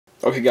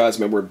Okay guys,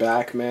 man, we're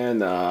back,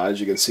 man. As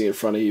you can see in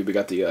front of you, we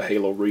got the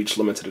Halo Reach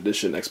Limited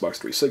Edition Xbox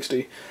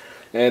 360.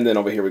 And then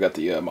over here we got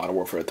the Modern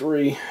Warfare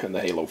 3 and the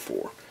Halo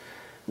 4.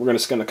 We're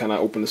just going to kind of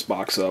open this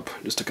box up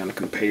just to kind of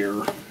compare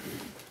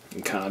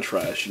and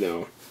contrast,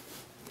 you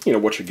know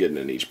what you're getting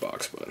in each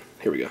box. But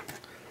here we go.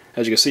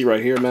 As you can see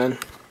right here, man,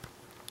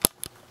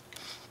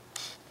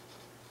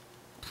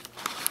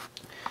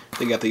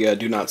 they got the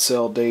do not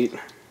sell date.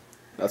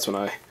 That's when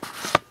I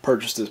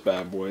purchased this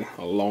bad boy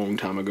a long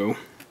time ago.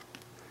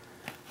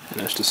 And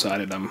I just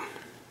decided I'm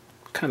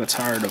kind of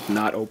tired of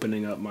not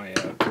opening up my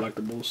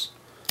collectibles.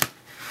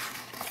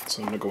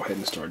 So I'm going to go ahead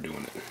and start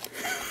doing it.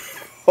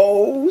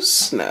 Oh,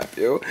 snap,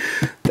 yo.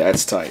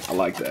 That's tight. I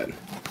like that.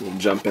 Little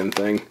jump in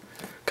thing.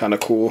 Kind of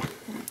cool.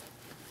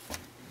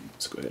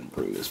 Let's go ahead and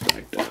bring this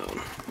back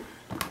down.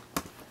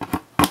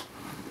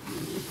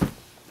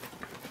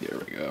 There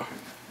we go.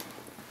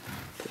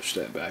 Push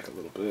that back a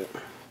little bit.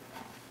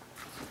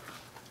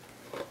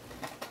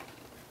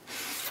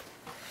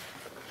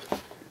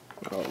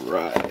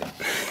 Alright.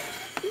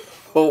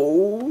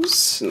 Oh,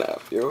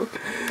 snap, yo.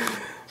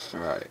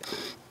 Alright.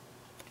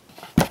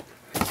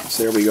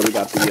 So there we go. We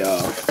got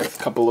the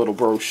couple little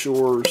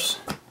brochures.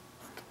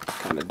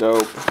 Kind of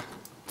dope.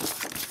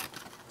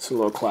 It's a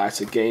little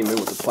classic gaming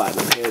with the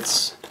platinum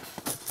hits.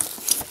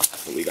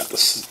 And we got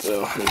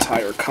the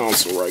entire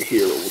console right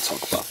here. We'll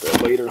talk about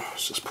that later.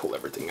 Let's just pull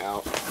everything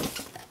out.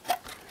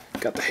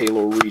 Got the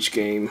Halo Reach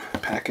game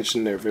packaged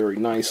in there very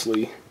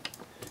nicely.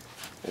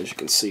 As you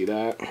can see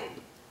that.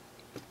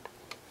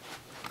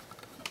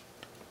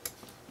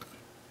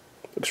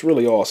 Looks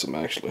really awesome,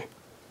 actually.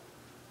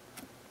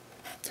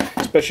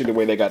 Especially the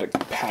way they got it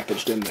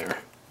packaged in there.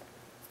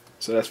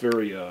 So that's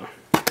very,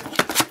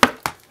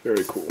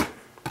 very cool.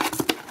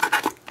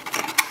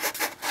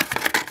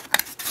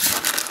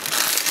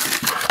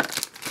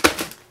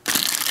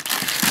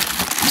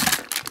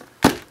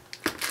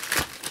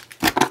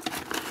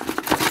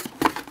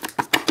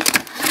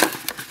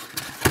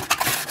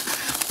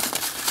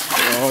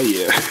 Oh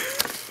yeah.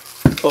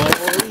 Oh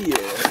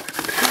yeah.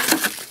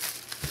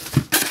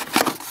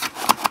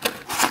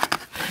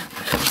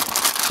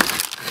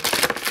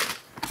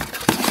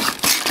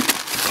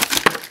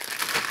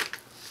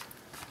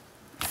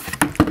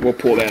 We'll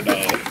pull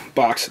that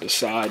box to the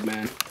side,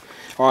 man.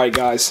 Alright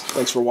guys,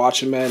 thanks for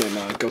watching, man,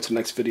 and go to the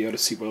next video to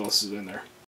see what else is in there.